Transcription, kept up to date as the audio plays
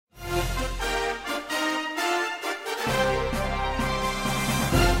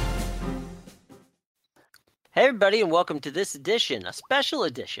Hey, everybody, and welcome to this edition, a special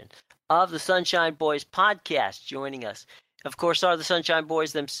edition of the Sunshine Boys podcast. Joining us, of course, are the Sunshine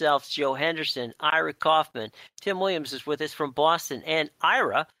Boys themselves, Joe Henderson, Ira Kaufman. Tim Williams is with us from Boston, and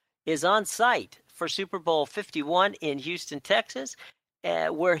Ira is on site for Super Bowl 51 in Houston, Texas,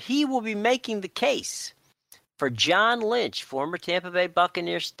 where he will be making the case for John Lynch, former Tampa Bay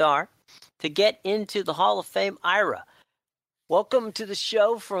Buccaneer star, to get into the Hall of Fame. Ira, welcome to the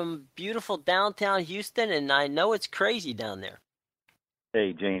show from beautiful downtown Houston, and I know it's crazy down there.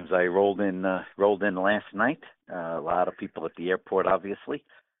 Hey, James, I rolled in last night. A lot of people at the airport, obviously.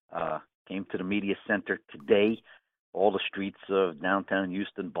 Came to the media center today. All the streets of downtown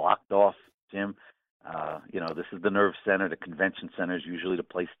Houston blocked off, Jim. This is the nerve center. The convention center is usually the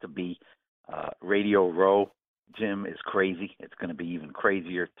place to be. Radio Row, Jim, is crazy. It's going to be even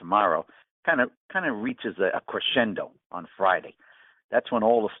crazier tomorrow. Kind of reaches a crescendo on Friday. That's when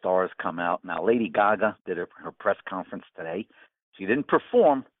all the stars come out. Now, Lady Gaga did her press conference today. She didn't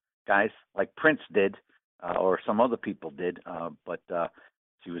perform, guys, like Prince did or some other people did, but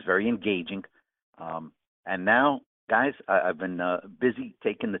she was very engaging. And now, guys, I've been busy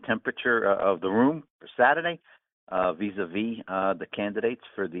taking the temperature of the room for Saturday vis-a-vis the candidates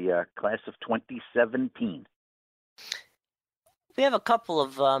for the class of 2017. We have a couple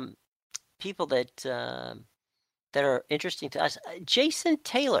of people that are interesting to us. Jason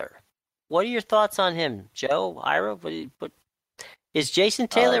Taylor, what are your thoughts on him? Joe, Ira, is Jason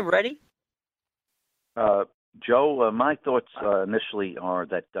Taylor ready? Joe, my thoughts initially are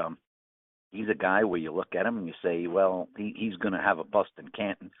that he's a guy where you look at him and you say, well, he's going to have a bust in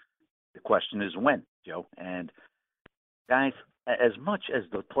Canton. The question is when, Joe. And guys, as much as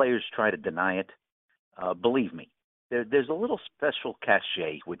the players try to deny it, believe me, there's a little special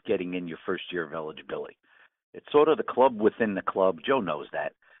cachet with getting in your first year of eligibility. It's sort of the club within the club. Joe knows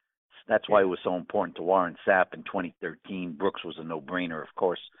that. That's why it was so important to Warren Sapp in 2013. Brooks was a no-brainer, of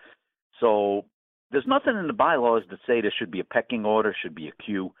course. So there's nothing in the bylaws that say there should be a pecking order, should be a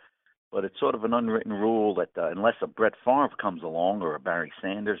queue, but it's sort of an unwritten rule that unless a Brett Favre comes along or a Barry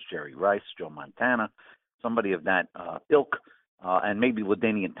Sanders, Jerry Rice, Joe Montana, somebody of that ilk, and maybe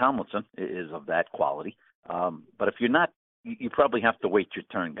LaDainian Tomlinson is of that quality. But if you're not, you probably have to wait your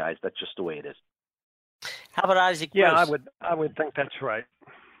turn, guys. That's just the way it is. How about Isaac Bruce? Yeah, I would think that's right.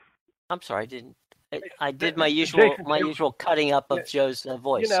 I'm sorry, I did my usual cutting up of Joe's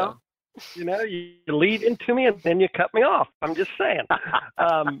voice. You lead into me and then you cut me off. I'm just saying.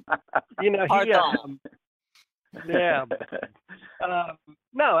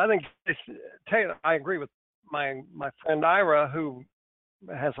 No, I think Taylor. I agree with my friend Ira, who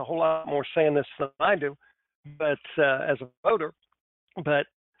has a whole lot more say in this than I do, but as a voter. But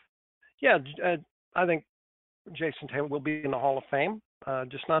yeah, I think Jason Taylor will be in the Hall of Fame,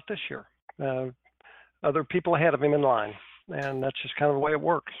 just not this year. Other people ahead of him in line, and that's just kind of the way it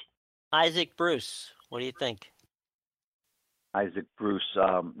works. Isaac Bruce, what do you think? Isaac Bruce,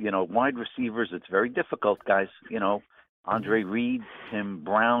 wide receivers, it's very difficult, guys. Andre Reed, Tim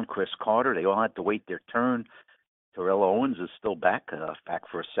Brown, Chris Carter, they all had to wait their turn. Terrell Owens is still back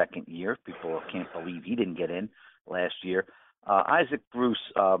for a second year. People can't believe he didn't get in last year. Isaac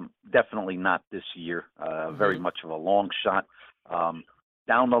Bruce, definitely not this year. Very much of a long shot.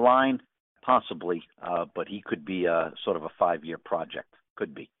 Down the line, possibly, but he could be sort of a 5-year project.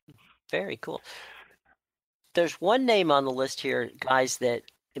 Could be. Very cool. There's one name on the list here, guys, that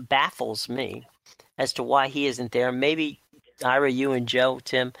baffles me as to why he isn't there. Maybe Ira, you and Joe,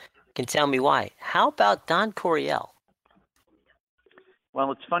 Tim, can tell me why. How about Don Coryell?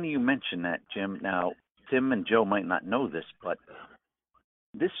 Well, it's funny you mention that, Jim. Now, Tim and Joe might not know this, but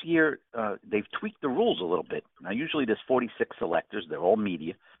this year they've tweaked the rules a little bit. Now, usually there's 46 selectors. They're all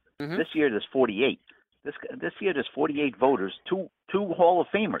media. Mm-hmm. This year there's 48. This year there's 48 voters. Two Hall of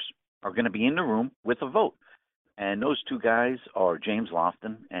Famers are going to be in the room with a vote. And those two guys are James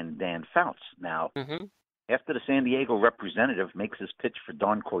Lofton and Dan Fouts. Now, after the San Diego representative makes his pitch for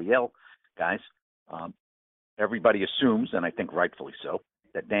Don Coryell, guys, everybody assumes, and I think rightfully so,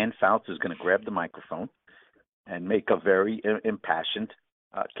 that Dan Fouts is going to grab the microphone and make a very impassioned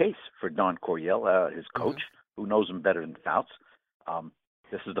case for Don Coryell, his coach, who knows him better than Fouts.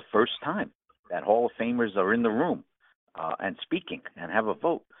 This is the first time that Hall of Famers are in the room and speaking and have a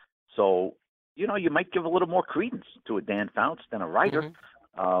vote. So, you might give a little more credence to a Dan Fouts than a writer.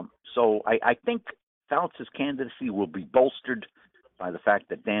 So I think Fouts' candidacy will be bolstered by the fact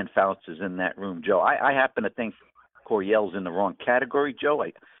that Dan Fouts is in that room. Joe, I happen to think Coryell's in the wrong category, Joe.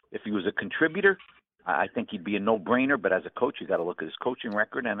 If he was a contributor, I think he'd be a no-brainer. But as a coach, you got to look at his coaching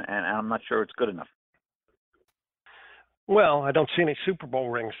record, and I'm not sure it's good enough. Well, I don't see any Super Bowl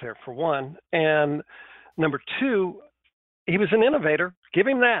rings there, for one. And Number two, he was an innovator. Give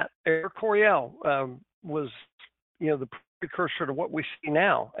him that. Ira Coryell was, the precursor to what we see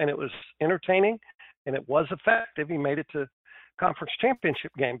now, and it was entertaining, and it was effective. He made it to conference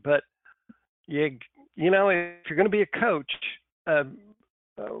championship game. But if you're going to be a coach,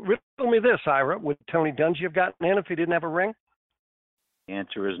 riddle me this, Ira: would Tony Dungy have gotten in if he didn't have a ring? The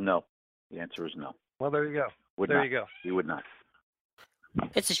answer is no. Well, there you go. You go. He would not.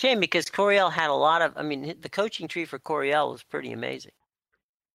 It's a shame because Coryell had a lot of. I mean, the coaching tree for Coryell was pretty amazing.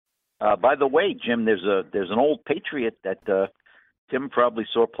 By the way, Jim, there's an old Patriot that Tim probably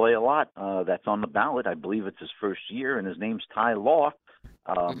saw play a lot. That's on the ballot. I believe it's his first year, and his name's Ty Law.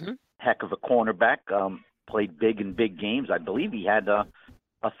 Heck of a cornerback. Played big in big games. I believe he had a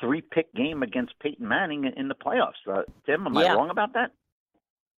 3-pick game against Peyton Manning in the playoffs. Tim, am I wrong about that?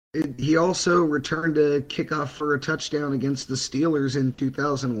 He also returned a kickoff for a touchdown against the Steelers in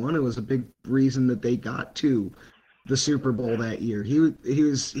 2001. It was a big reason that they got to the Super Bowl that year. He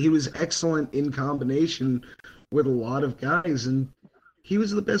was excellent in combination with a lot of guys, and he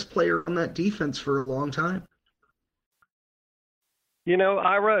was the best player on that defense for a long time.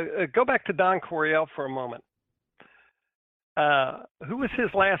 Ira, go back to Don Coryell for a moment. Who was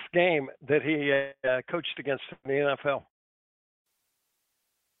his last game that he coached against in the NFL?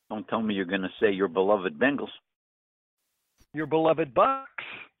 Don't tell me you're going to say your beloved Bengals. Your beloved Bucks.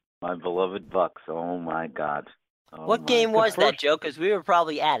 My beloved Bucks. Oh, my God. What game was that, Joe? Because we were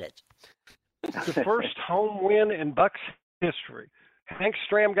probably at it. The first home win in Bucks history. Hank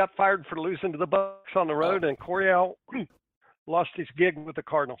Stram got fired for losing to the Bucks on the road, and Coryell lost his gig with the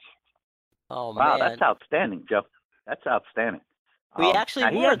Cardinals. Oh, wow, man. that's outstanding, Joe. That's outstanding. We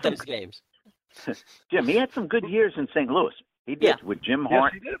actually won those games. Jim, he had some good years in St. Louis. He did, with Jim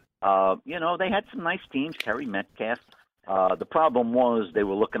Hart. Yes, he did. They had some nice teams, Kerry Metcalf. The problem was they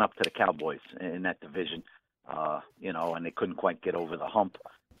were looking up to the Cowboys in that division, and they couldn't quite get over the hump.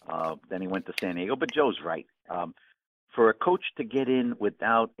 Then he went to San Diego. But Joe's right. For a coach to get in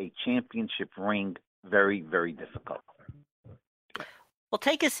without a championship ring, very, very difficult. Well,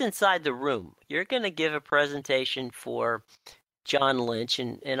 take us inside the room. You're going to give a presentation for John Lynch,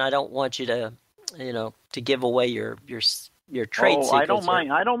 and I don't want you to, to give away your trade secrets. I don't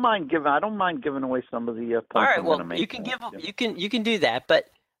mind giving away some of the points. All right, I'm well, gonna make. you can do that, but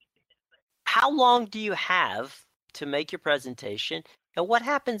how long do you have to make your presentation, and what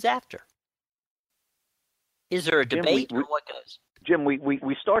happens after? Is there a debate, or what goes? Jim,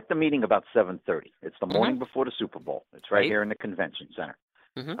 we start the meeting about 7:30. It's the morning before the Super Bowl. It's right here in the convention center.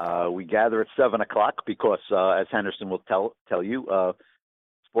 We gather at 7 o'clock because, as Henderson will tell you,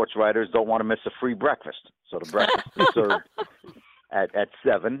 sports writers don't want to miss a free breakfast. So the breakfast is served at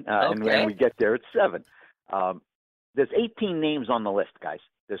 7, and we get there at 7. There's 18 names on the list, guys.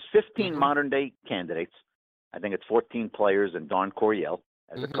 There's 15 modern-day candidates. I think it's 14 players and Don Coryell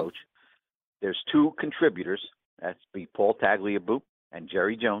as a coach. There's 2 contributors. That's Paul Tagliabue and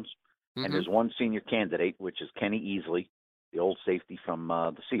Jerry Jones. And there's 1 senior candidate, which is Kenny Easley, the old safety from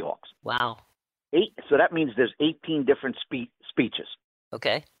the Seahawks. Wow. 8. So that means there's 18 different speeches.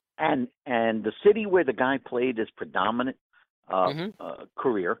 Okay. And the city where the guy played his predominant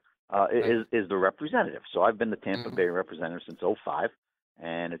career is the representative. So I've been the Tampa Bay representative since 2005,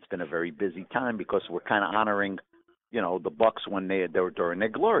 and it's been a very busy time because we're kind of honoring, the Bucks when they were during their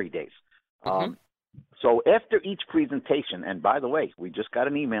glory days. So after each presentation, and by the way, we just got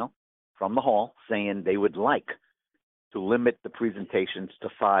an email from the hall saying they would like to limit the presentations to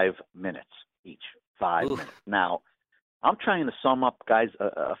 5 minutes each. 5 minutes. Now, I'm trying to sum up, guys,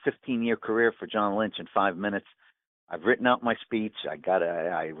 a 15-year career for John Lynch in 5 minutes. I've written out my speech.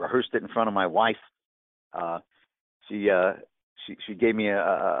 I rehearsed it in front of my wife. She gave me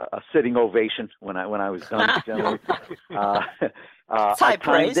a sitting ovation when I was done. High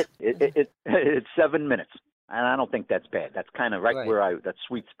praise. It's 7 minutes, and I don't think that's bad. That's kind of right where that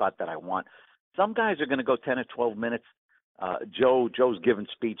sweet spot that I want. Some guys are going to go 10 or 12 minutes. Joe's given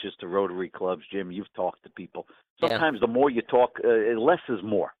speeches to Rotary clubs. Jim, you've talked to people. Sometimes the more you talk, less is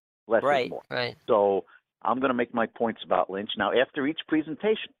more. Less is more. Right. So I'm going to make my points about Lynch. Now, after each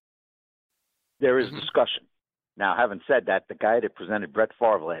presentation, there is discussion. Now, having said that, the guy that presented Brett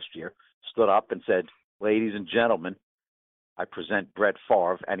Favre last year stood up and said, "Ladies and gentlemen, I present Brett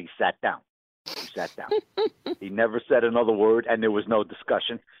Favre," and he sat down. He never said another word, and there was no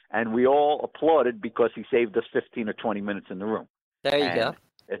discussion. And we all applauded because he saved us 15 or 20 minutes in the room. There you go.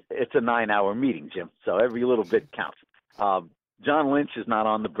 It's a 9-hour meeting, Jim, so every little bit counts. John Lynch is not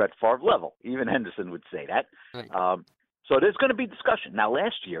on the Brett Favre level. Even Henderson would say that. Right. So there's going to be discussion. Now,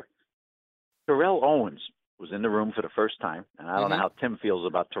 last year, Terrell Owens was in the room for the first time, and I don't know how Tim feels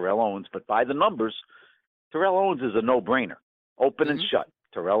about Terrell Owens, but by the numbers, Terrell Owens is a no-brainer. Open and shut,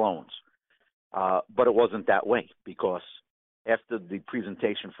 Terrell Owens. But it wasn't that way, because after the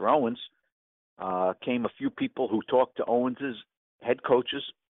presentation for Owens came a few people who talked to Owens's head coaches,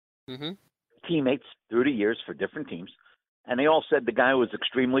 teammates through the years for different teams, and they all said the guy was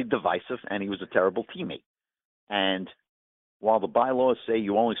extremely divisive and he was a terrible teammate. And while the bylaws say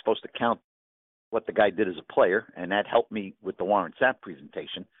you're only supposed to count what the guy did as a player, and that helped me with the Warren Sapp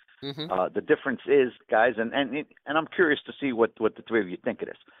presentation, the difference is, guys, and I'm curious to see what the three of you think of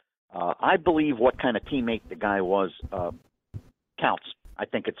this. I believe what kind of teammate the guy was counts. I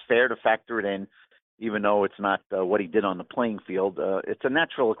think it's fair to factor it in, even though it's not what he did on the playing field. It's a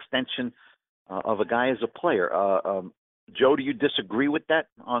natural extension of a guy as a player. Joe, do you disagree with that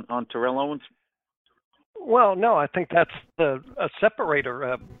on Terrell Owens? Well, no, I think that's a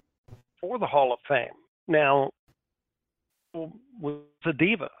separator for the Hall of Fame. Now, was a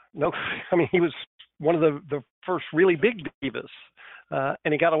diva. No, I mean, he was one of the first really big divas,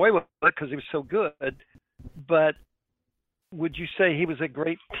 and he got away with it because he was so good. But would you say he was a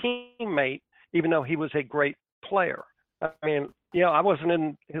great teammate, even though he was a great player? I mean, I wasn't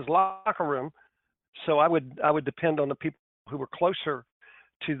in his locker room, so I would depend on the people who were closer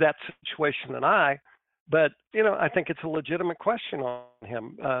to that situation than I. But I think it's a legitimate question on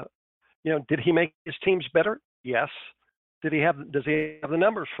him. Did he make his teams better? Yes. Does he have the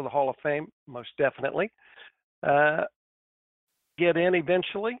numbers for the Hall of Fame? Most definitely. Get in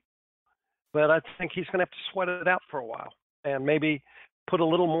eventually, but I think he's going to have to sweat it out for a while and maybe put a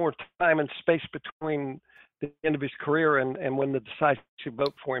little more time and space between the end of his career and when the decisive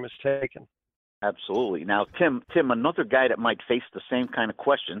vote for him is taken. Absolutely. Now, Tim, another guy that might face the same kind of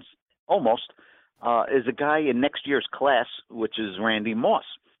questions, almost, is a guy in next year's class, which is Randy Moss,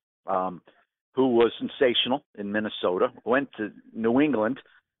 who was sensational in Minnesota, went to New England,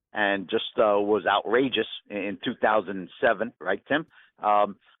 and just was outrageous in 2007, right, Tim?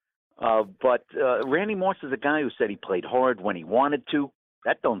 But Randy Moss is a guy who said he played hard when he wanted to.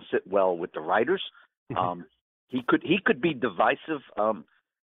 That don't sit well with the writers. He could be divisive.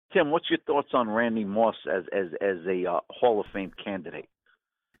 Tim, what's your thoughts on Randy Moss as a Hall of Fame candidate?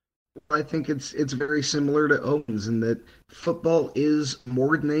 I think it's very similar to Owens in that football is,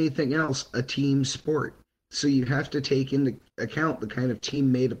 more than anything else, a team sport. So you have to take into account the kind of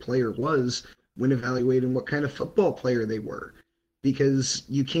teammate a player was when evaluating what kind of football player they were. Because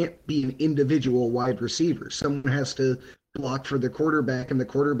you can't be an individual wide receiver. Someone has to block for the quarterback, and the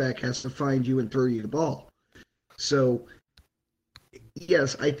quarterback has to find you and throw you the ball. So,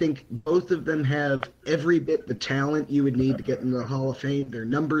 yes, I think both of them have every bit the talent you would need to get into the Hall of Fame. Their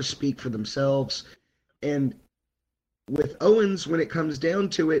numbers speak for themselves. And with Owens, when it comes down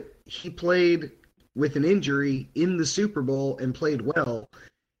to it, he played with an injury in the Super Bowl and played well.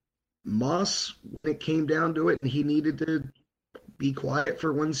 Moss, when it came down to it, and he needed to be quiet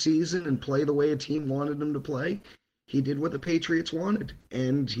for one season and play the way a team wanted him to play, he did what the Patriots wanted,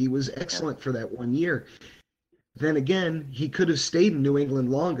 and he was excellent for that 1 year. Then again, he could have stayed in New England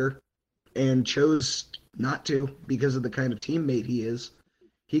longer and chose not to because of the kind of teammate he is.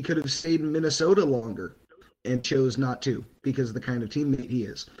 He could have stayed in Minnesota longer and chose not to because of the kind of teammate he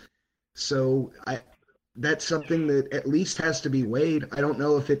is. So that's something that at least has to be weighed. I don't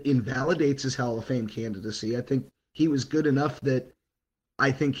know if it invalidates his Hall of Fame candidacy. I think he was good enough that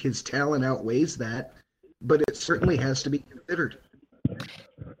I think his talent outweighs that, but it certainly has to be considered.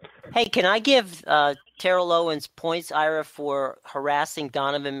 Hey, can I give Terrell Owens points, Ira, for harassing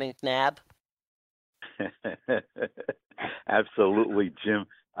Donovan McNabb? Absolutely, Jim.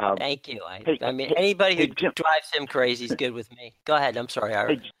 Thank you. I mean, anybody who drives him crazy is good with me. Go ahead. I'm sorry,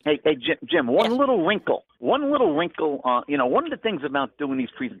 Ira. Hey, Jim. One little wrinkle. One of the things about doing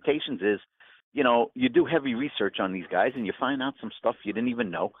these presentations is, you do heavy research on these guys and you find out some stuff you didn't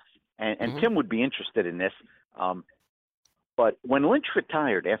even know. And Tim would be interested in this. But when Lynch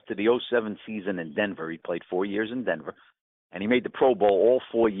retired after the 2007 season in Denver, he played 4 years in Denver, and he made the Pro Bowl all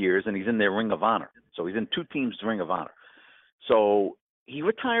 4 years, and he's in their Ring of Honor. So he's in two teams' Ring of Honor. So he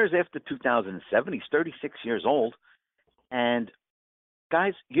retires after 2007. He's 36 years old. And,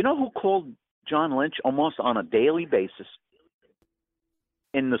 guys, you know who called John Lynch almost on a daily basis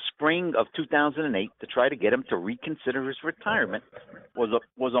in the spring of 2008 to try to get him to reconsider his retirement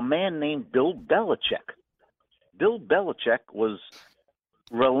was a man named Bill Belichick. Bill Belichick was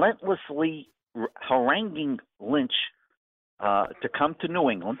relentlessly haranguing Lynch to come to New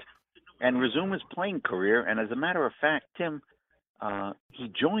England and resume his playing career. And as a matter of fact, Tim,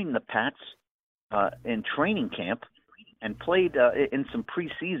 he joined the Pats in training camp and played in some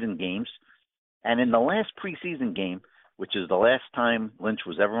preseason games. And in the last preseason game, which is the last time Lynch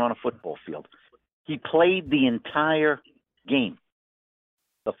was ever on a football field, He played the entire game,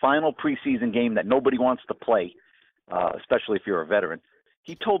 the final preseason game that nobody wants to play, especially if you're a veteran.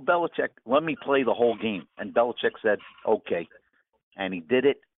 He told Belichick, let me play the whole game. And Belichick said, okay. And he did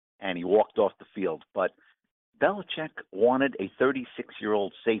it, and he walked off the field. But Belichick wanted a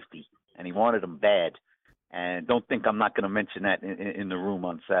 36-year-old safety, and he wanted him bad. And don't think I'm not going to mention that in the room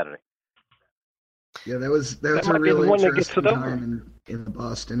on Saturday. Yeah, that's a real interesting time in the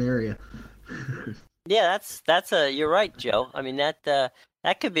Boston area. Yeah, you're right, Joe. I mean that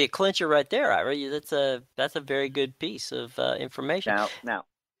could be a clincher right there, Ira. That's a very good piece of information. Now,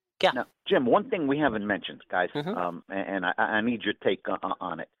 Jim, one thing we haven't mentioned, guys, and I need your take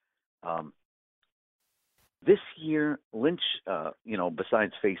on it. This year, Lynch,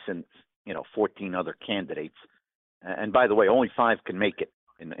 besides facing 14 other candidates, and by the way, only 5 can make it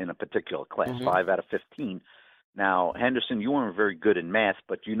in a particular class, 5 out of 15. Now, Henderson, you weren't very good in math,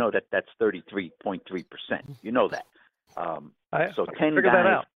 but you know that's 33.3%. You know that. So 10 guys. That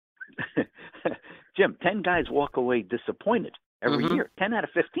out. Jim, 10 guys walk away disappointed every year, 10 out of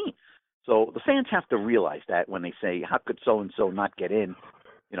 15. So the fans have to realize that when they say, how could so-and-so not get in?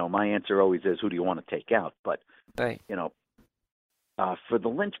 My answer always is, who do you want to take out? But, right. For the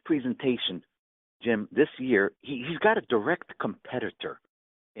Lynch presentation, Jim, this year, he's got a direct competitor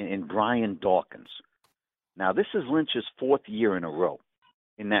in Brian Dawkins. Now, this is Lynch's 4th year in a row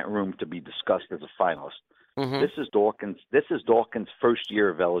in that room to be discussed as a finalist. This is Dawkins' first year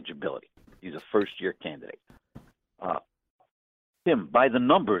of eligibility. He's a first-year candidate. Tim, by the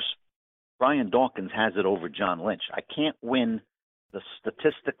numbers, Brian Dawkins has it over John Lynch. I can't win the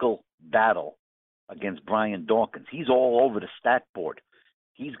statistical battle against Brian Dawkins. He's all over the stat board.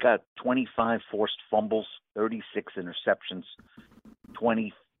 He's got 25 forced fumbles, 36 interceptions,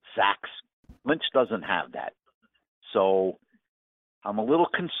 20 sacks. Lynch doesn't have that. So I'm a little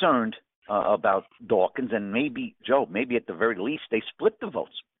concerned about Dawkins, and maybe, Joe, at the very least they split the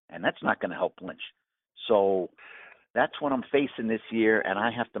votes, and that's not going to help Lynch. So that's what I'm facing this year, and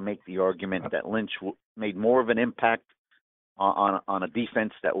I have to make the argument that Lynch made more of an impact on a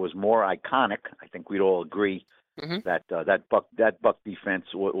defense that was more iconic. I think we'd all agree that that Buck defense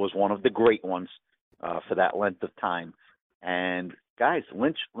was one of the great ones for that length of time. And guys,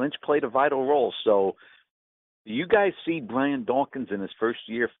 Lynch played a vital role. So do you guys see Brian Dawkins in his first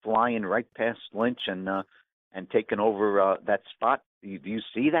year flying right past Lynch and taking over that spot? Do you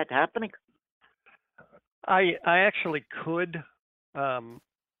see that happening? I actually could,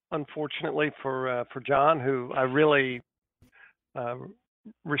 unfortunately for John, who I really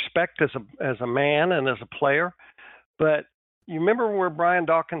respect as a man and as a player. But you remember where Brian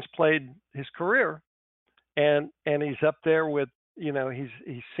Dawkins played his career, and he's up there with,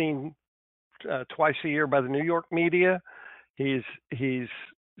 he's seen twice a year by the New York media. He's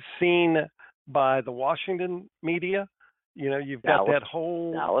seen by the Washington media. You've got that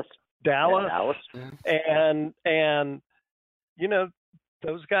whole Dallas. And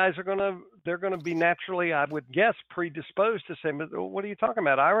those guys they're gonna be naturally, I would guess, predisposed to say, what are you talking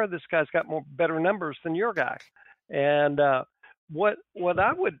about, Ira? This guy's got better numbers than your guy. And what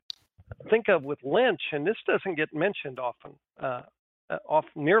I would think of with Lynch, and this doesn't get mentioned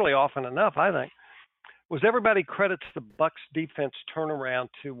nearly often enough, I think, was everybody credits the Bucs defense turnaround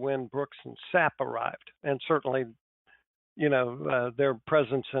to when Brooks and Sapp arrived, and certainly, their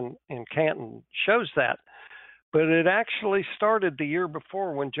presence in Canton shows that. But it actually started the year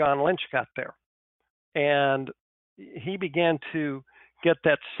before when John Lynch got there, and he began to get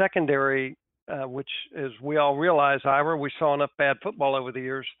that secondary, which, as we all realize, Ira, we saw enough bad football over the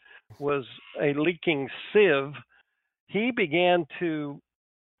years, was a leaking sieve. He began to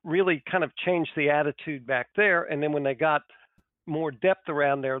really kind of change the attitude back there, and then when they got more depth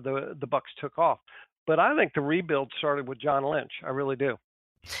around there, the Bucs took off. But I think the rebuild started with John Lynch. I really do.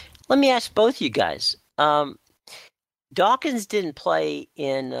 Let me ask both you guys. Dawkins didn't play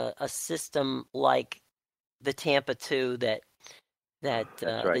in a system like the Tampa 2 that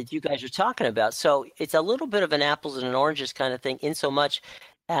you guys are talking about. So it's a little bit of an apples and oranges kind of thing, in so much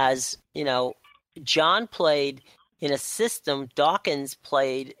as, John played in a system, Dawkins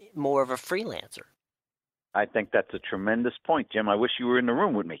played more of a freelancer. I think that's a tremendous point, Jim. I wish you were in the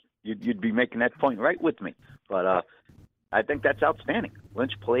room with me. You'd be making that point right with me. But I think that's outstanding.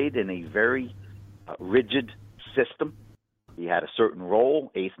 Lynch played in a very rigid system. He had a certain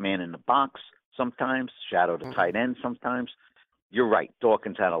role, 8th man in the box sometimes, shadow the tight end sometimes. You're right.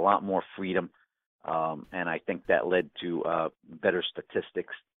 Dawkins had a lot more freedom, and I think that led to better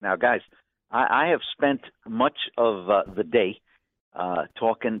statistics. Now, guys, I have spent much of the day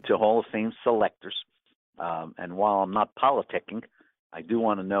talking to Hall of Fame selectors, and while I'm not politicking, I do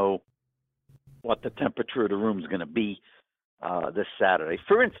want to know what the temperature of the room is going to be this Saturday.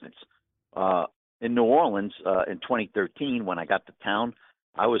 For instance, in New Orleans in 2013, when I got to town,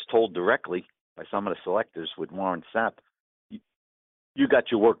 I was told directly by some of the selectors with Warren Sapp, you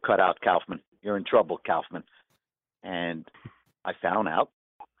got your work cut out, Kaufman. You're in trouble, Kaufman. And I found out,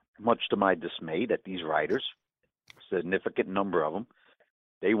 much to my dismay, that these writers, a significant number of them,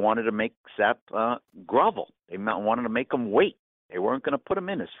 they wanted to make Sapp grovel. They wanted to make him wait. They weren't going to put him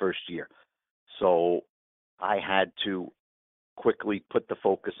in his first year. So I had to quickly put the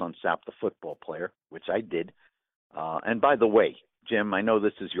focus on Sapp, the football player, which I did. And by the way, Jim, I know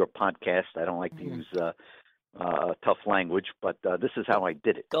this is your podcast. I don't like to use tough language, but this is how I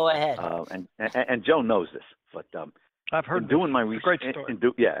did it. Go ahead. And Joe knows this, but I've heard doing my research. Great story.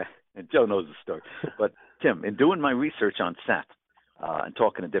 And Joe knows the story. But Tim, in doing my research on Sapp and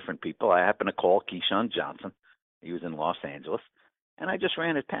talking to different people, I happened to call Keyshawn Johnson. He was in Los Angeles, and I just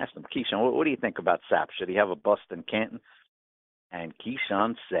ran it past him. Keyshawn, what do you think about Sapp? Should he have a bust in Canton? And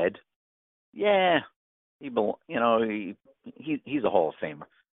Keyshawn said, "Yeah, he's a Hall of Famer.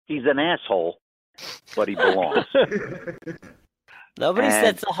 He's an asshole, but he belongs." Nobody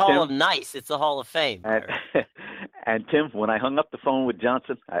said it's a Hall of Nice. It's a Hall of Fame. And Tim, when I hung up the phone with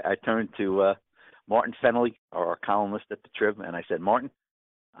Johnson, I turned to Martin Fennelly, our columnist at the Trib, and I said, "Martin,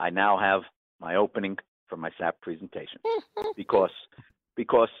 I now have my opening for my Sapp presentation because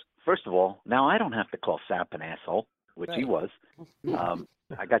first of all, now I don't have to call Sapp an asshole, which he was.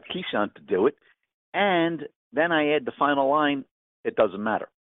 I got Keyshawn to do it, and then I add the final line, it doesn't matter.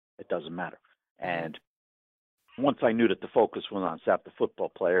 It doesn't matter." And once I knew that the focus was on Sapp, the football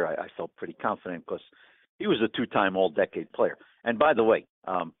player, I felt pretty confident because he was a two-time all-decade player. And by the way,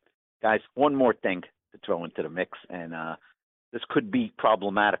 guys, one more thing to throw into the mix, and this could be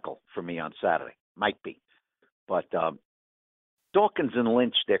problematical for me on Saturday. Might be. But Dawkins and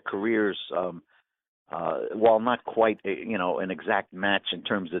Lynch, their careers, while not quite an exact match in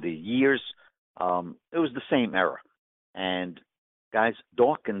terms of the years, it was the same era. And guys,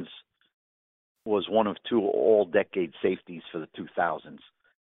 Dawkins was one of two all-decade safeties for the 2000s.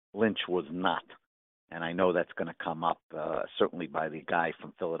 Lynch was not. And I know that's going to come up certainly by the guy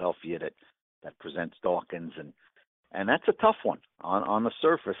from Philadelphia that presents Dawkins. And that's a tough one. On the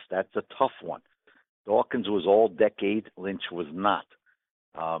surface, that's a tough one. Dawkins was all-decade. Lynch was not.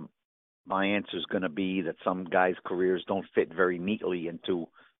 My answer is going to be that some guys' careers don't fit very neatly into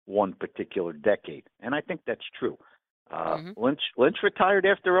one particular decade. And I think that's true. Lynch retired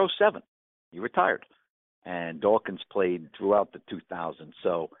after 2007. He retired. And Dawkins played throughout the 2000s.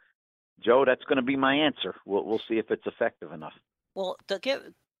 So, Joe, that's going to be my answer. We'll see if it's effective enough. Well,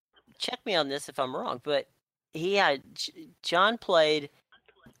 check me on this if I'm wrong, but John played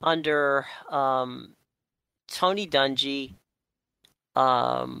under Tony Dungy,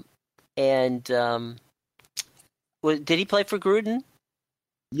 and did he play for Gruden?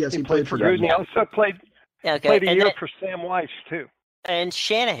 Yes, he played for Gruden. Gruden. He also played a year for Sam Weiss, too. And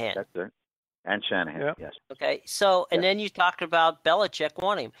Shanahan. That's it. And Shanahan, yes. Okay, so, and then you talked about Belichick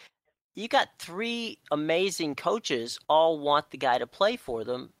wanting him. You got three amazing coaches, all want the guy to play for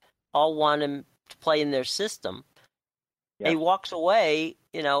them, all want him to play in their system. Yeah. He walks away,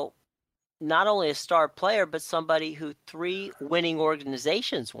 not only a star player, but somebody who three winning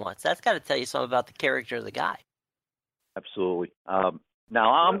organizations wants. That's got to tell you something about the character of the guy. Absolutely.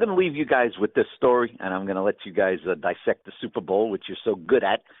 Now, I'm going to leave you guys with this story, and I'm going to let you guys dissect the Super Bowl, which you're so good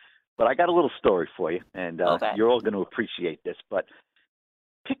at. But I got a little story for you, and you're all going to appreciate this. But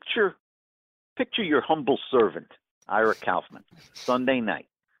picture your humble servant, Ira Kaufman, Sunday night.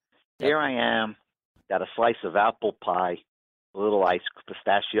 Here I am, got a slice of apple pie, a little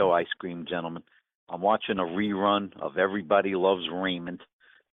pistachio ice cream, gentlemen. I'm watching a rerun of Everybody Loves Raymond,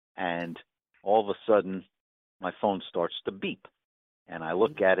 and all of a sudden, my phone starts to beep. And I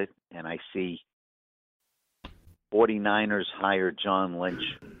look at it, and I see 49ers hire John Lynch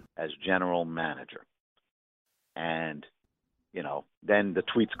as general manager. And, then the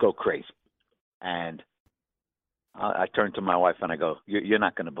tweets go crazy. And I turn to my wife and I go, you're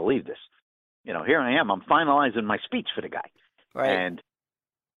not going to believe this. Here I am. I'm finalizing my speech for the guy. Right. And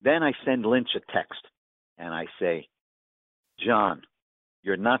then I send Lynch a text, and I say, John,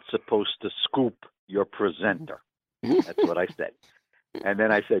 you're not supposed to scoop your presenter. That's what I said. And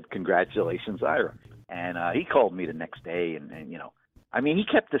then I said, congratulations, Ira. And he called me the next day, and he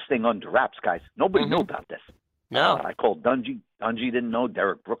kept this thing under wraps, guys. Nobody knew about this. No. I called Dungy. Dungy didn't know.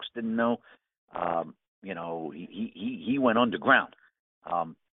 Derek Brooks didn't know. He went underground.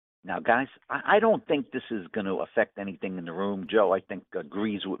 Now, guys, I don't think this is going to affect anything in the room. Joe, I think,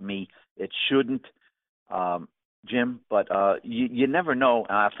 agrees with me. It shouldn't, Jim, but you never know.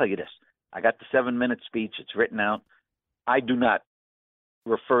 And I'll tell you this. I got the 7-minute speech. It's written out. I do not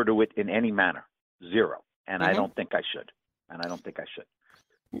refer to it in any manner. Zero. And I don't think I should.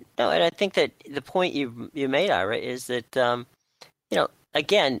 No, and I think that the point you made, Ira, is that,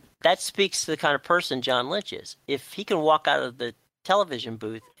 again, that speaks to the kind of person John Lynch is. If he can walk out of the television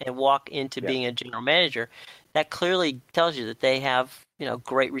booth and walk into being a general manager, that clearly tells you that they have,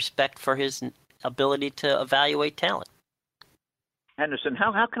 great respect for his ability to evaluate talent. Henderson,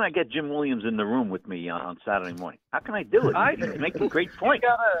 how can I get Jim Williams in the room with me on Saturday morning? How can I do it? He's making great points.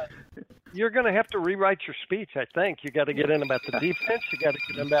 You're going to have to rewrite your speech, I think. You got to get in about the defense. You got to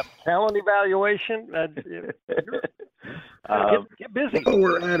get in about talent evaluation. Get busy. Oh,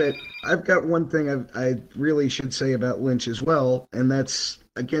 we're at it. I've got one thing I really should say about Lynch as well, and that's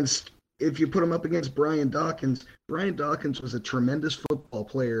if you put him up against Brian Dawkins. Brian Dawkins was a tremendous football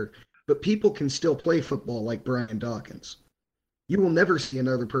player, but people can still play football like Brian Dawkins. You will never see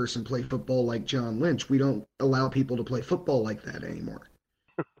another person play football like John Lynch. We don't allow people to play football like that anymore.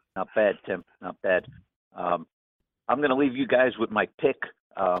 Not bad, Tim. Not bad. I'm going to leave you guys with my pick.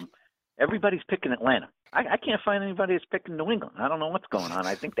 Everybody's picking Atlanta. I can't find anybody that's picking New England. I don't know what's going on.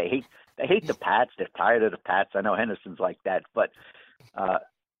 I think they hate the Pats. They're tired of the Pats. I know Henderson's like that, but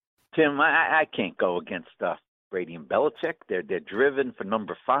Tim, I can't go against Brady and Belichick. They're driven for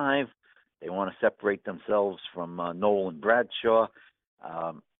number 5. They want to separate themselves from Noel and Bradshaw.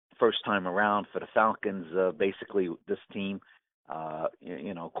 First time around for the Falcons, basically this team.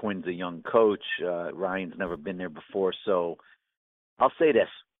 Quinn's a young coach. Ryan's never been there before. So I'll say this.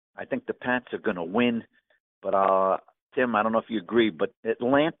 I think the Pats are going to win. But, Tim, I don't know if you agree, but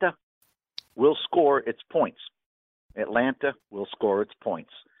Atlanta will score its points.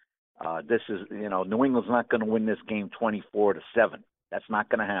 This is, New England's not going to win this game 24-7. That's not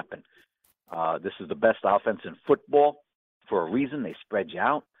going to happen. This is the best offense in football for a reason. They spread you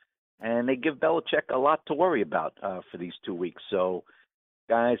out, and they give Belichick a lot to worry about for these 2 weeks. So,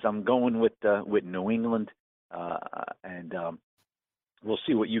 guys, I'm going with New England, and we'll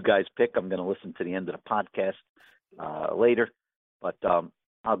see what you guys pick. I'm going to listen to the end of the podcast later, but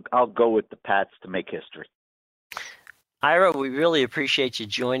I'll go with the Pats to make history. Ira, we really appreciate you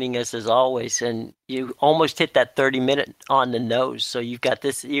joining us as always, and you almost hit that 30-minute on the nose. So you've got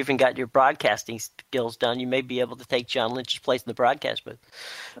this, you even got your broadcasting skills done. You may be able to take John Lynch's place in the broadcast booth.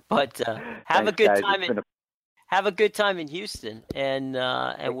 But have a good time. Have a good time in Houston, and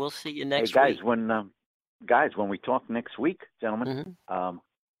we'll see you next week. When we talk next week, gentlemen, I'll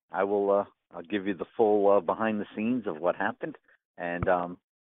give you the full behind the scenes of what happened, and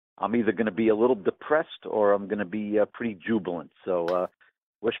I'm either going to be a little depressed or I'm going to be pretty jubilant. So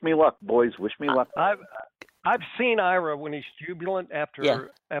wish me luck, boys. Wish me luck. I've seen Ira when he's jubilant after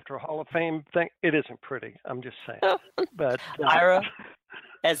a Hall of Fame thing. It isn't pretty. I'm just saying. But Ira,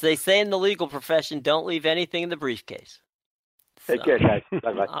 as they say in the legal profession, don't leave anything in the briefcase. Take care, guys.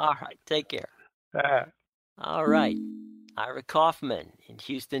 Bye-bye. All right. Take care. All right. Ira Kaufman in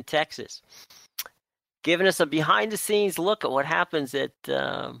Houston, Texas, giving us a behind-the-scenes look at what happens at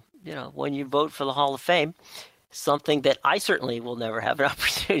when you vote for the Hall of Fame, something that I certainly will never have an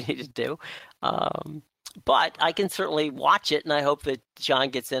opportunity to do. But I can certainly watch it, and I hope that John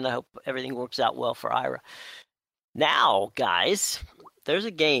gets in. I hope everything works out well for Ira. Now, guys, there's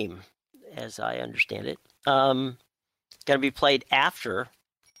a game, as I understand it. It's going to be played after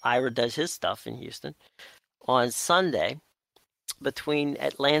Ira does his stuff in Houston on Sunday between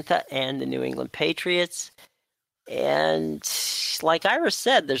Atlanta and the New England Patriots. And like Ira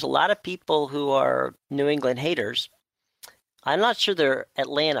said, there's a lot of people who are New England haters. I'm not sure they're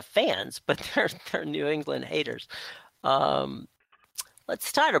Atlanta fans, but they're New England haters.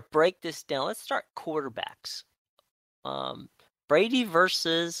 Let's try to break this down. Let's start quarterbacks. Brady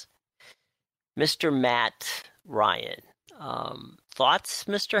versus Mr. Matt Ryan. Thoughts,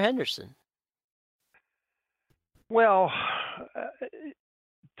 Mr. Henderson? Well,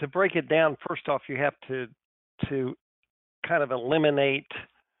 to break it down, first off, you have to kind of eliminate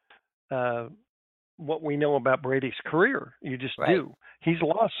what we know about Brady's career. You just do. He's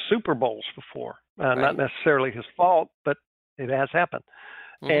lost Super Bowls before. Not necessarily his fault, but it has happened.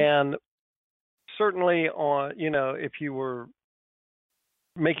 Mm-hmm. And certainly, if you were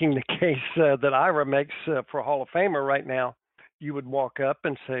making the case that Ira makes for a Hall of Famer right now, you would walk up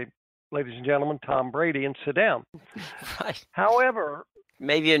and say, "Ladies and gentlemen, Tom Brady," and sit down. Right. However,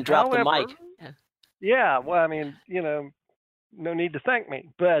 maybe even drop the mic. Yeah. Well, I mean, no need to thank me.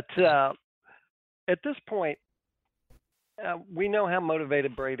 But at this point, we know how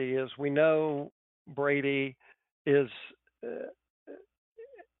motivated Brady is. We know Brady is,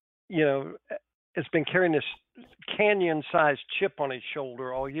 has been carrying canyon-sized chip on his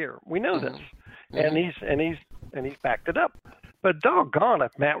shoulder all year. We know this, and he's backed it up. But doggone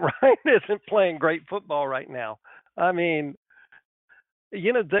it, Matt Ryan isn't playing great football right now. I mean,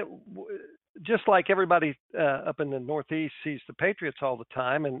 that just like everybody up in the Northeast sees the Patriots all the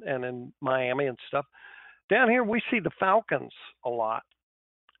time, and in Miami and stuff. Down here, we see the Falcons a lot,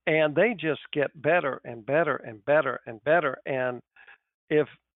 and they just get better and better and better and better. And if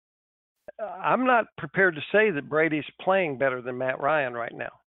I'm not prepared to say that Brady's playing better than Matt Ryan right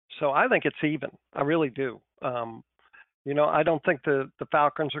now, so I think it's even. I really do. I don't think the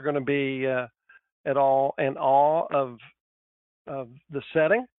Falcons are going to be at all in awe of the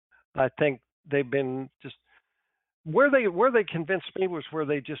setting. I think they've been just where they convinced me was where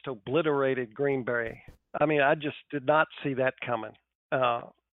they just obliterated Green Bay. I mean, I just did not see that coming.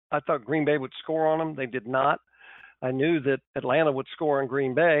 I thought Green Bay would score on them. They did not. I knew that Atlanta would score on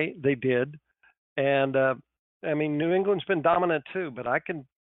Green Bay. They did. And, New England's been dominant too, but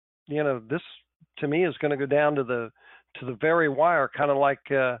this to me is going to go down to the very wire, kind of like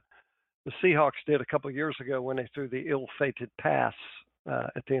the Seahawks did a couple of years ago when they threw the ill-fated pass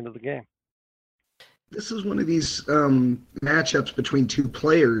at the end of the game. This is one of these matchups between two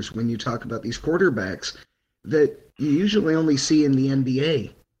players when you talk about these quarterbacks that you usually only see in the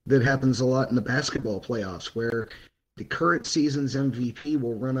NBA. That happens a lot in the basketball playoffs, where the current season's MVP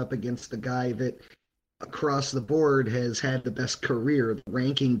will run up against the guy that across the board has had the best career, the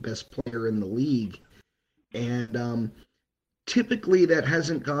ranking best player in the league. And typically that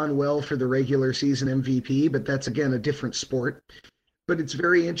hasn't gone well for the regular season MVP, but that's, again, a different sport. But it's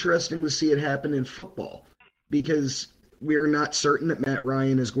very interesting to see it happen in football because we're not certain that Matt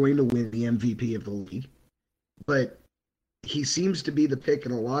Ryan is going to win the MVP of the league. But he seems to be the pick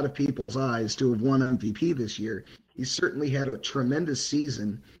in a lot of people's eyes to have won MVP this year. He's certainly had a tremendous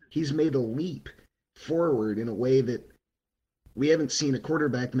season. He's made a leap forward in a way that we haven't seen a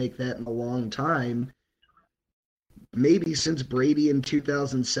quarterback make that in a long time. Maybe since Brady in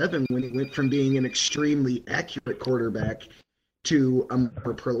 2007, when he went from being an extremely accurate quarterback to a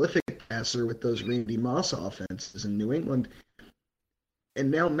more prolific passer with those Randy Moss offenses in New England.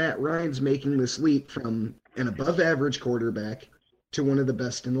 And now Matt Ryan's making this leap from an above-average quarterback to one of the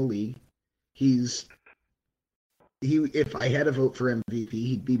best in the league. If I had a vote for MVP,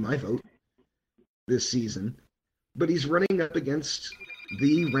 he'd be my vote this season. But he's running up against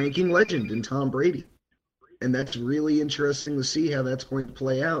the ranking legend in Tom Brady. And that's really interesting to see how that's going to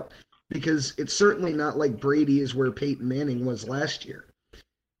play out, because it's certainly not like Brady is where Peyton Manning was last year.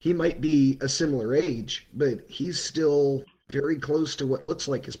 He might be a similar age, but he's still very close to what looks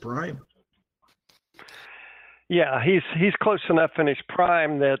like his prime. Yeah, he's close enough in his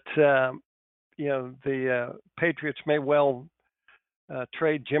prime that the Patriots may well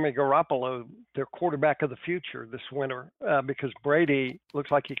trade Jimmy Garoppolo, their quarterback of the future, this winter, because Brady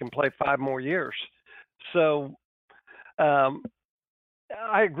looks like he can play 5 more years. So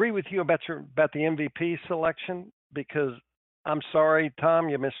I agree with you about the MVP selection, because I'm sorry, Tom,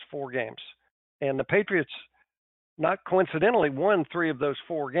 you missed 4 games. And the Patriots, not coincidentally, won 3 of those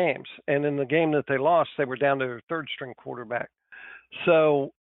 4 games. And in the game that they lost, they were down to their third-string quarterback.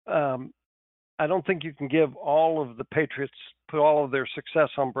 So I don't think you can give all of the Patriots, put all of their success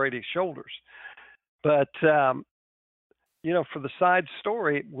on Brady's shoulders. But, for the side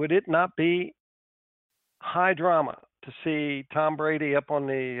story, would it not be high drama to see Tom Brady up on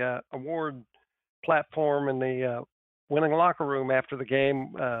the award platform in the winning locker room after the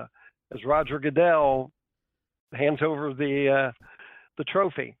game as Roger Goodell hands over the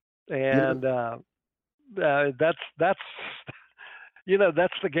trophy? And that's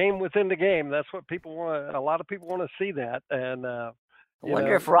the game within the game. That's what people want. A lot of people want to see that. And I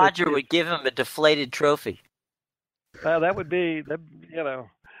wonder if Roger would give him a deflated trophy. That would be,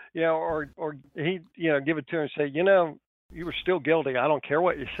 or he, give it to him and say, you were still guilty. I don't care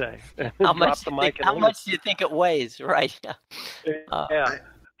what you say. How much do you think it weighs? Right. Yeah.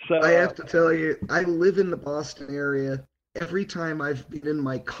 So I have to tell you, I live in the Boston area. Every time I've been in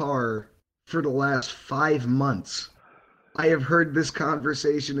my car for the last 5 months, I have heard this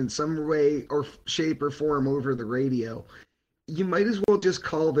conversation in some way or shape or form over the radio. You might as well just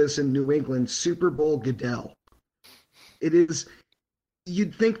call this in New England Super Bowl Goodell. It is.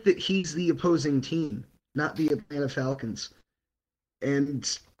 You'd think that he's the opposing team, not the Atlanta Falcons.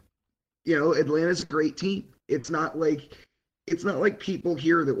 And, Atlanta's a great team. It's not like people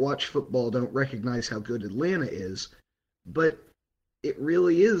here that watch football don't recognize how good Atlanta is. But it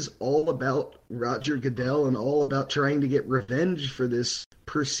really is all about Roger Goodell and all about trying to get revenge for this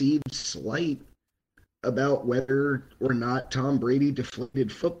perceived slight about whether or not Tom Brady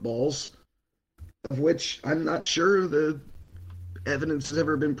deflated footballs. of which I'm not sure the evidence has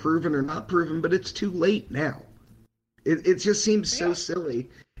ever been proven or not proven, but it's too late now. It just seems so silly.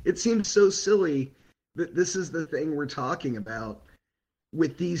 It seems so silly that this is the thing we're talking about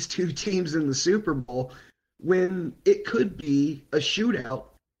with these two teams in the Super Bowl when it could be a shootout.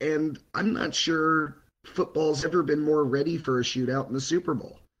 And I'm not sure football's ever been more ready for a shootout in the Super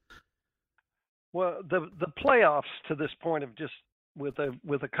Bowl. Well, the playoffs to this point have just, with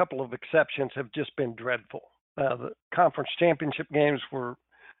a couple of exceptions, have just been dreadful. The conference championship games were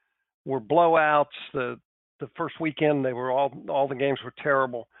blowouts. The first weekend they were all the games were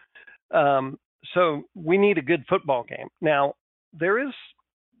terrible. So we need a good football game. Now there is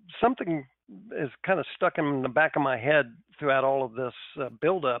something is kind of stuck in the back of my head throughout all of this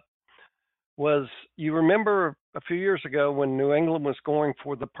buildup. Was you remember a few years ago when New England was going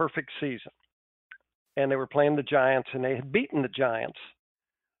for the perfect season, and they were playing the Giants, and they had beaten the Giants,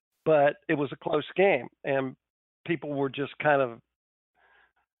 but it was a close game, and people were just kind of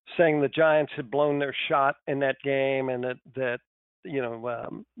saying the Giants had blown their shot in that game, and that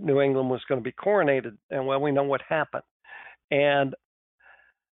New England was going to be coronated. And well, we know what happened. And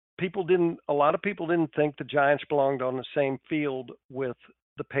a lot of people didn't think the Giants belonged on the same field with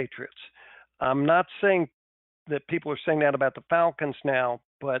the Patriots. I'm not saying that people are saying that about the Falcons now,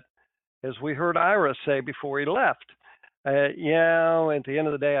 but as we heard Ira say before he left, at the end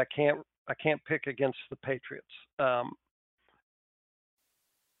of the day, I can't pick against the Patriots.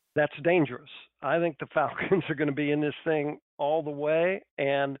 That's dangerous. I think the Falcons are going to be in this thing all the way,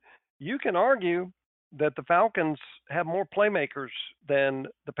 and you can argue that the Falcons have more playmakers than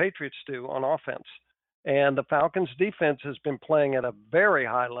the Patriots do on offense, and the Falcons' defense has been playing at a very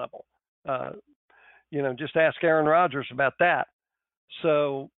high level. Just ask Aaron Rodgers about that.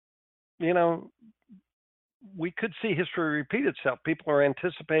 So, we could see history repeat itself. People are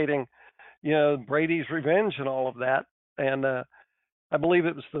anticipating, Brady's revenge and all of that. And I believe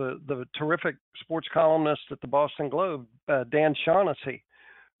it was the terrific sports columnist at the Boston Globe, Dan Shaughnessy,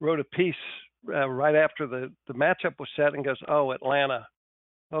 wrote a piece right after the matchup was set and goes, "Oh, Atlanta.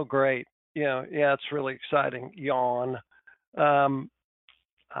 Oh, great. It's really exciting." Yawn.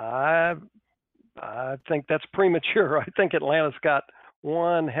 I think that's premature. I think Atlanta's got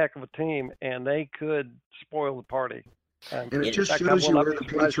one heck of a team, and they could spoil the party. And it just shows you where the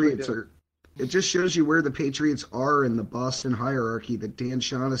Patriots are. It just shows you where the Patriots are in the Boston hierarchy that Dan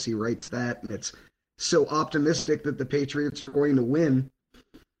Shaughnessy writes that, and it's so optimistic that the Patriots are going to win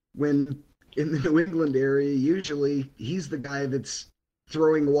when in the New England area, usually he's the guy that's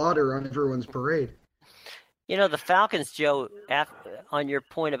throwing water on everyone's parade. The Falcons, Joe, on your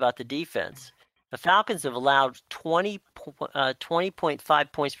point about the defense, the Falcons have allowed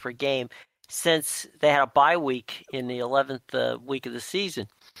 20.5 points per game since they had a bye week in the 11th week of the season.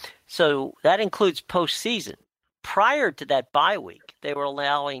 So that includes postseason. Prior to that bye week, they were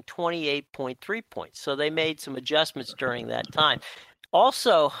allowing 28.3 points. So they made some adjustments during that time.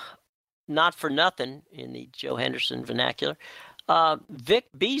 Also, not for nothing in the Joe Henderson vernacular, Vic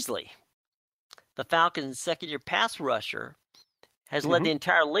Beasley, the Falcons' second-year pass rusher, has led the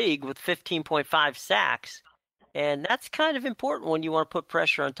entire league with 15.5 sacks. And that's kind of important when you want to put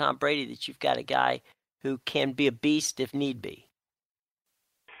pressure on Tom Brady, that you've got a guy who can be a beast if need be.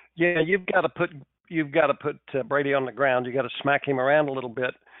 Yeah, you've got to put Brady on the ground. You got to smack him around a little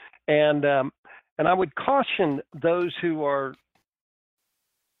bit. And I would caution those who are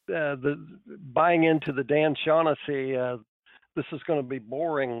buying into the Dan Shaughnessy, this is going to be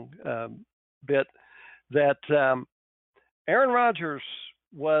boring bit, that Aaron Rodgers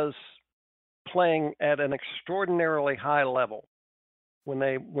was playing at an extraordinarily high level when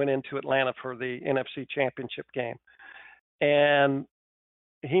they went into Atlanta for the NFC Championship game. And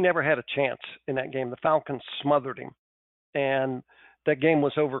he never had a chance in that game. The Falcons smothered him. And that game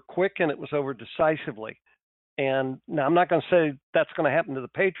was over quick, and it was over decisively. And now I'm not going to say that's going to happen to the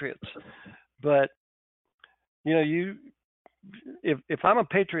Patriots, but if I'm a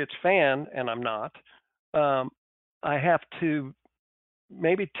Patriots fan, and I'm not, I have to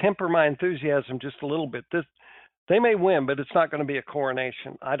maybe temper my enthusiasm just a little bit. They may win, but it's not going to be a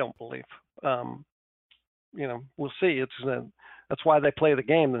coronation, I don't believe. We'll see. That's why they play the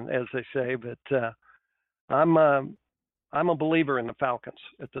game, as they say. But I'm a believer in the Falcons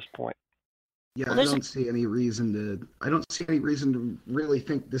at this point. Yeah, I don't see any reason to really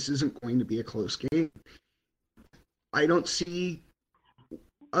think this isn't going to be a close game. I don't see,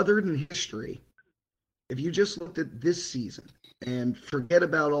 other than history, if you just looked at this season and forget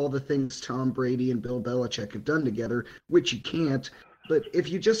about all the things Tom Brady and Bill Belichick have done together, which you can't, but if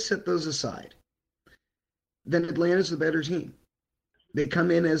you just set those aside, then Atlanta's the better team. They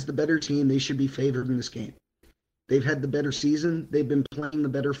come in as the better team. They should be favored in this game. They've had the better season. They've been playing the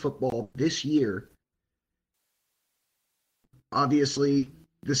better football this year. Obviously,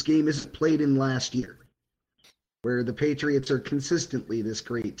 this game isn't played in last year, where the Patriots are consistently this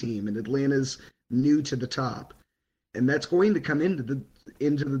great team and Atlanta's new to the top. And that's going to come into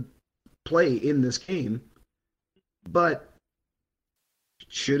the play in this game. But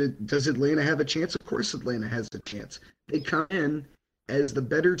does Atlanta have a chance? Of course Atlanta has a chance. They come in as the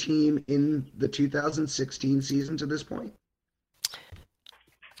better team in the 2016 season to this point.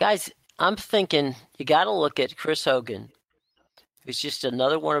 Guys, I'm thinking you got to look at Chris Hogan, who's just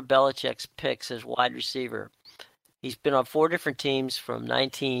another one of Belichick's picks as wide receiver. He's been on 4 different teams from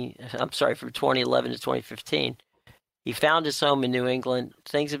 2011 to 2015. He found his home in New England.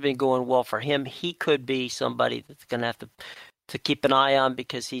 Things have been going well for him. He could be somebody that's going to have to keep an eye on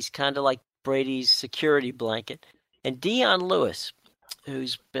because he's kind of like Brady's security blanket. And Dion Lewis,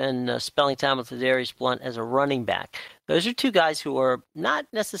 who's been spending time with Darius Blunt as a running back. Those are 2 guys who are not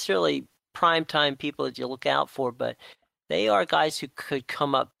necessarily primetime people that you look out for, but they are guys who could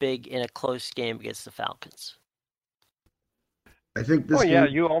come up big in a close game against the Falcons. I think this.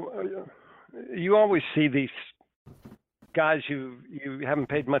 You always see these guys you haven't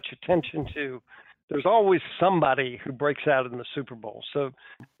paid much attention to. There's always somebody who breaks out in the Super Bowl. So,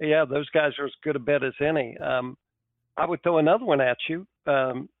 yeah, those guys are as good a bet as any. I would throw another one at you,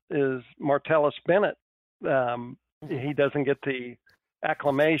 is Martellus Bennett. He doesn't get the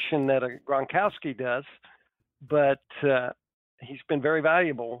acclamation that a Gronkowski does, but he's been very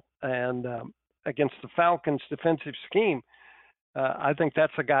valuable. And against the Falcons' defensive scheme, I think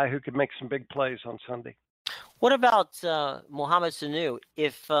that's a guy who could make some big plays on Sunday. What about Mohamed Sanu?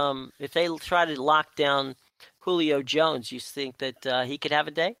 If they try to lock down Julio Jones, you think that he could have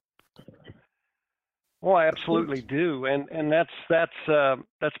a day? Well, I absolutely do, and that's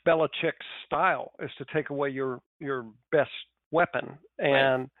Belichick's style, is to take away your best weapon,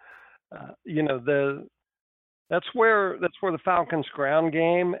 and right. That's where the Falcons' ground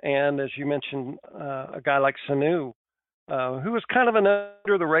game, and as you mentioned, a guy like Sanu, who was kind of an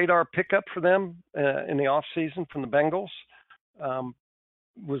under the radar pickup for them in the offseason from the Bengals,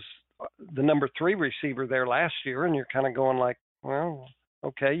 was the number 3 receiver there last year, and you're kind of going like, well,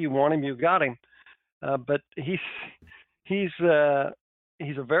 okay, you want him, you got him. But he's a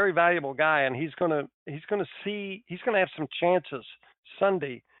very valuable guy, and he's going to have some chances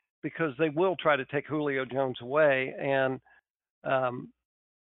Sunday because they will try to take Julio Jones away. And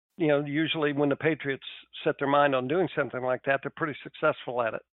usually when the Patriots set their mind on doing something like that, they're pretty successful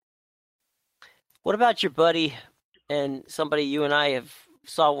at it. What about your buddy and somebody you and I have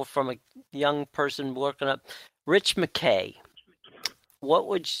saw from a young person working up, Rich McKay?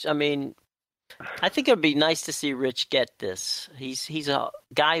 I think it would be nice to see Rich get this. He's a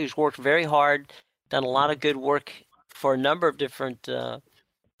guy who's worked very hard, done a lot of good work for a number of different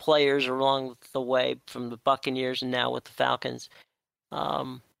players along the way from the Buccaneers and now with the Falcons.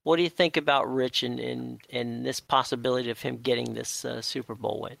 What do you think about Rich and this possibility of him getting this Super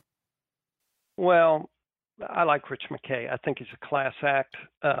Bowl win? Well, I like Rich McKay. I think he's a class act.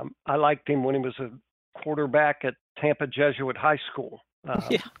 I liked him when he was a quarterback at Tampa Jesuit High School.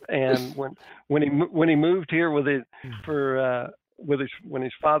 And when he moved here when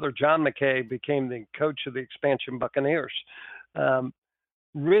his father John McKay became the coach of the expansion Buccaneers.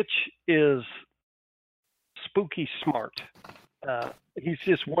 Rich is spooky smart. He's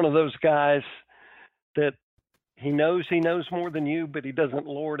just one of those guys that he knows more than you, but he doesn't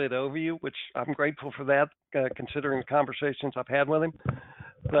lord it over you, which I'm grateful for that, considering the conversations I've had with him.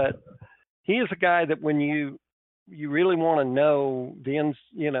 But he is a guy that when you really want to know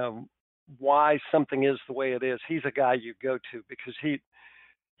why something is the way it is, he's a guy you go to because he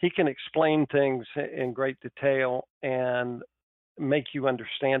can explain things in great detail and make you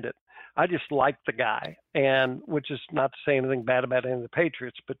understand it. I just like the guy, and which is not to say anything bad about any of the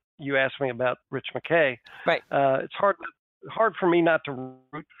Patriots, but you asked me about Rich McKay. Right. It's hard for me not to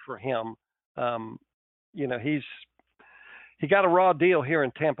root for him. He got a raw deal here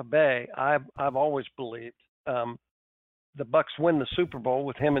in Tampa Bay. I've always believed the Bucs win the Super Bowl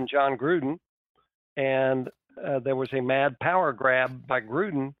with him and John Gruden, and there was a mad power grab by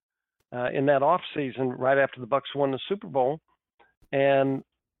Gruden in that offseason right after the Bucs won the Super Bowl, and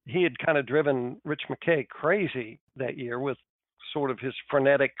he had kind of driven Rich McKay crazy that year with sort of his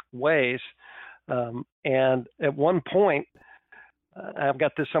frenetic ways. And at one point, I've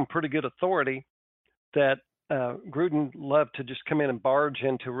got this on pretty good authority, that Gruden loved to just come in and barge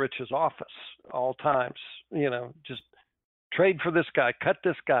into Rich's office all times, just trade for this guy, cut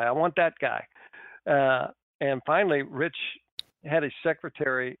this guy, I want that guy. And finally, Rich had his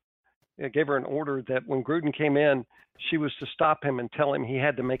secretary gave her an order that when Gruden came in, she was to stop him and tell him he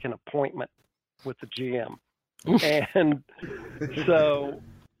had to make an appointment with the GM. And so,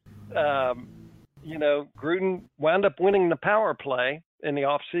 Gruden wound up winning the power play in the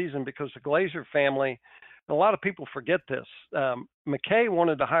offseason because the Glazer family, a lot of people forget this. McKay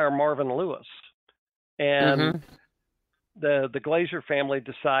wanted to hire Marvin Lewis, and the Glazer family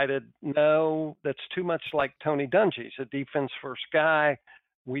decided, no, that's too much like Tony Dungy. He's a defense first guy.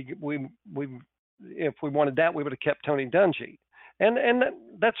 We if we wanted that, we would have kept Tony Dungy, and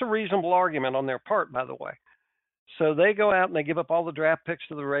that's a reasonable argument on their part, by the way. So they go out and they give up all the draft picks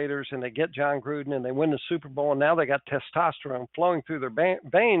to the Raiders, and they get John Gruden, and they win the Super Bowl. And now they got testosterone flowing through their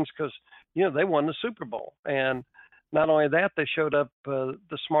veins because they won the Super Bowl. And not only that, they showed up the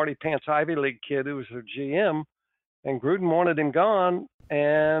smarty pants Ivy League kid who was their GM, and Gruden wanted him gone.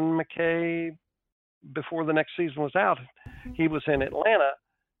 And McKay, before the next season was out, he was in Atlanta.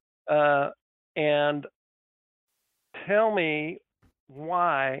 And tell me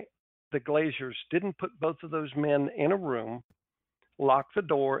why the Glazers didn't put both of those men in a room, lock the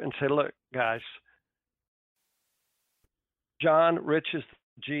door, and say, look, guys, John Rich is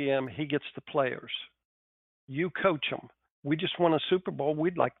the GM. He gets the players. You coach them. We just won a Super Bowl.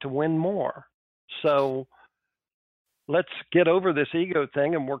 We'd like to win more. So let's get over this ego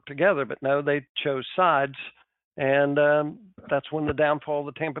thing and work together. But no, they chose sides. And that's when the downfall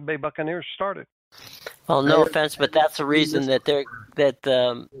of the Tampa Bay Buccaneers started. Well, no offense, but that's the reason that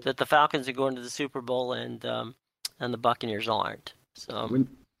the Falcons are going to the Super Bowl and the Buccaneers aren't. So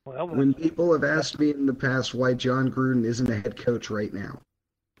when people have asked me in the past why John Gruden isn't a head coach right now,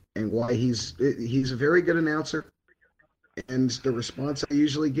 and why he's a very good announcer, and the response I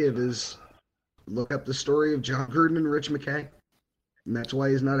usually give is, look up the story of John Gruden and Rich McKay, and that's why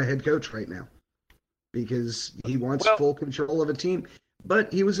he's not a head coach right now, because he wants full control of a team.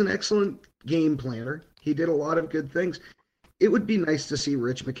 But he was an excellent game planner. He did a lot of good things. It would be nice to see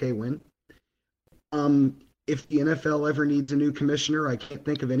Rich McKay win. If the NFL ever needs a new commissioner, I can't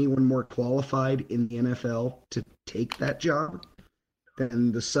think of anyone more qualified in the NFL to take that job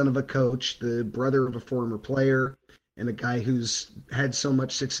than the son of a coach, the brother of a former player, and a guy who's had so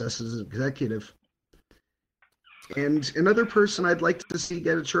much success as an executive. And another person I'd like to see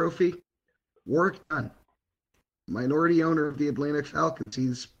get a trophy, Warwick Dunn, minority owner of the Atlanta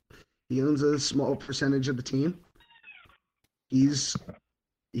Falcons. He owns a small percentage of the team.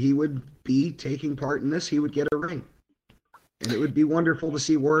 He would be taking part in this. He would get a ring. And it would be wonderful to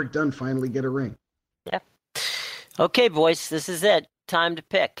see Warwick Dunn finally get a ring. Yeah. Okay, boys, this is it. Time to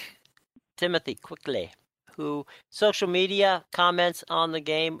pick. Timothy, quickly. Social media, comments on the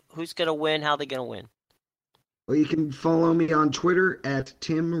game, who's going to win, how they going to win? Well, you can follow me on Twitter at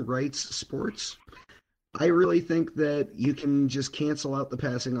Tim Wrights Sports. I really think that you can just cancel out the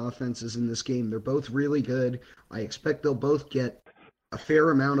passing offenses in this game. They're both really good. I expect they'll both get a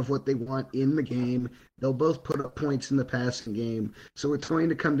fair amount of what they want in the game. They'll both put up points in the passing game. So it's going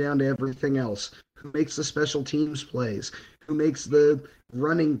to come down to everything else. Who makes the special teams plays? Who makes the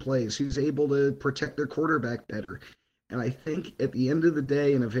running plays? Who's able to protect their quarterback better? And I think at the end of the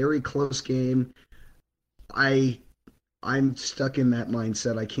day, in a very close game, I'm stuck in that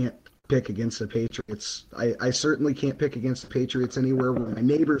mindset. I can't pick against the Patriots. I certainly can't pick against the Patriots anywhere where my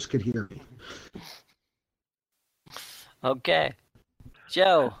neighbors could hear me. Okay.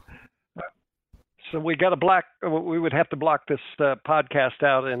 Joe. So we would have to block this podcast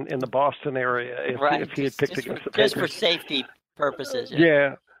out in the Boston area if he had picked against the Patriots. Just for safety purposes.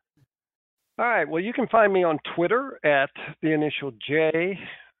 Yeah. All right. Well, you can find me on Twitter at the initial J,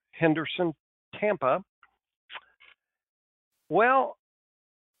 Henderson, Tampa. Well,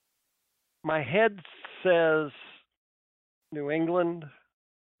 my head says New England,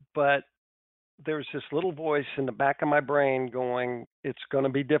 but there's this little voice in the back of my brain going, it's going to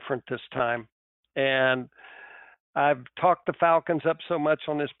be different this time. And I've talked the Falcons up so much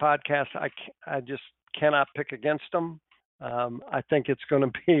on this podcast, I just cannot pick against them. I think it's going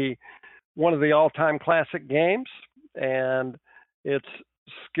to be one of the all-time classic games, and it's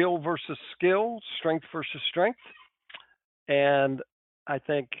skill versus skill, strength versus strength. And I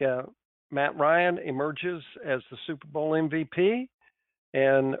think Matt Ryan emerges as the Super Bowl MVP,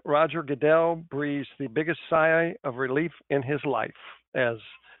 and Roger Goodell breathes the biggest sigh of relief in his life as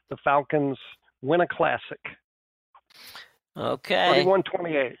the Falcons win a classic. Okay.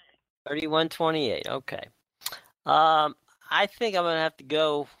 31-28. 31-28. Okay. I think I'm going to have to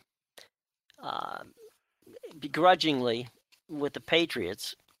go begrudgingly with the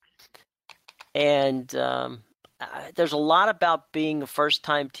Patriots. And there's a lot about being a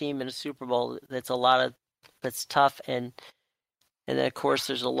first-time team in a Super Bowl that's tough. And And then, of course,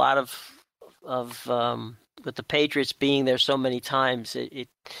 there's a lot of with the Patriots being there so many times,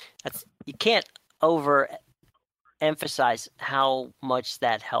 that's you can't overemphasize how much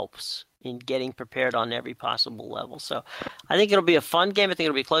that helps in getting prepared on every possible level. So I think it'll be a fun game. I think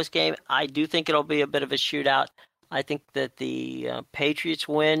it'll be a close game. I do think it'll be a bit of a shootout. I think that the Patriots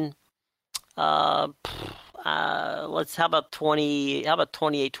win. How about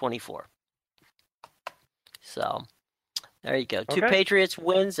 28-24? So there you go. Two Patriots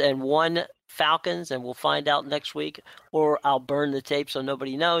wins and one Falcons, and we'll find out next week, or I'll burn the tape so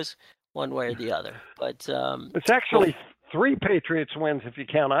nobody knows one way or the other. But it's actually 3 Patriots wins if you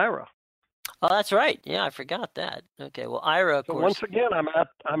count Ira. Oh, that's right. Yeah, I forgot that. Okay, well, Ira, of course. Once again,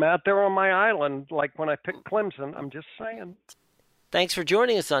 I'm out there on my island, like when I picked Clemson. I'm just saying. Thanks for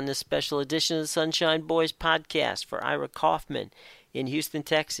joining us on this special edition of the Sunshine Boys podcast. For Ira Kaufman in Houston,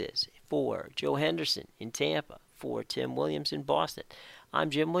 Texas, for Joe Henderson in Tampa, for Tim Williams in Boston, I'm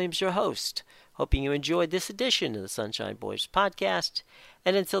Jim Williams, your host. Hoping you enjoyed this edition of the Sunshine Boys podcast.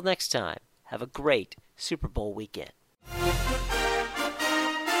 And until next time, have a great Super Bowl weekend.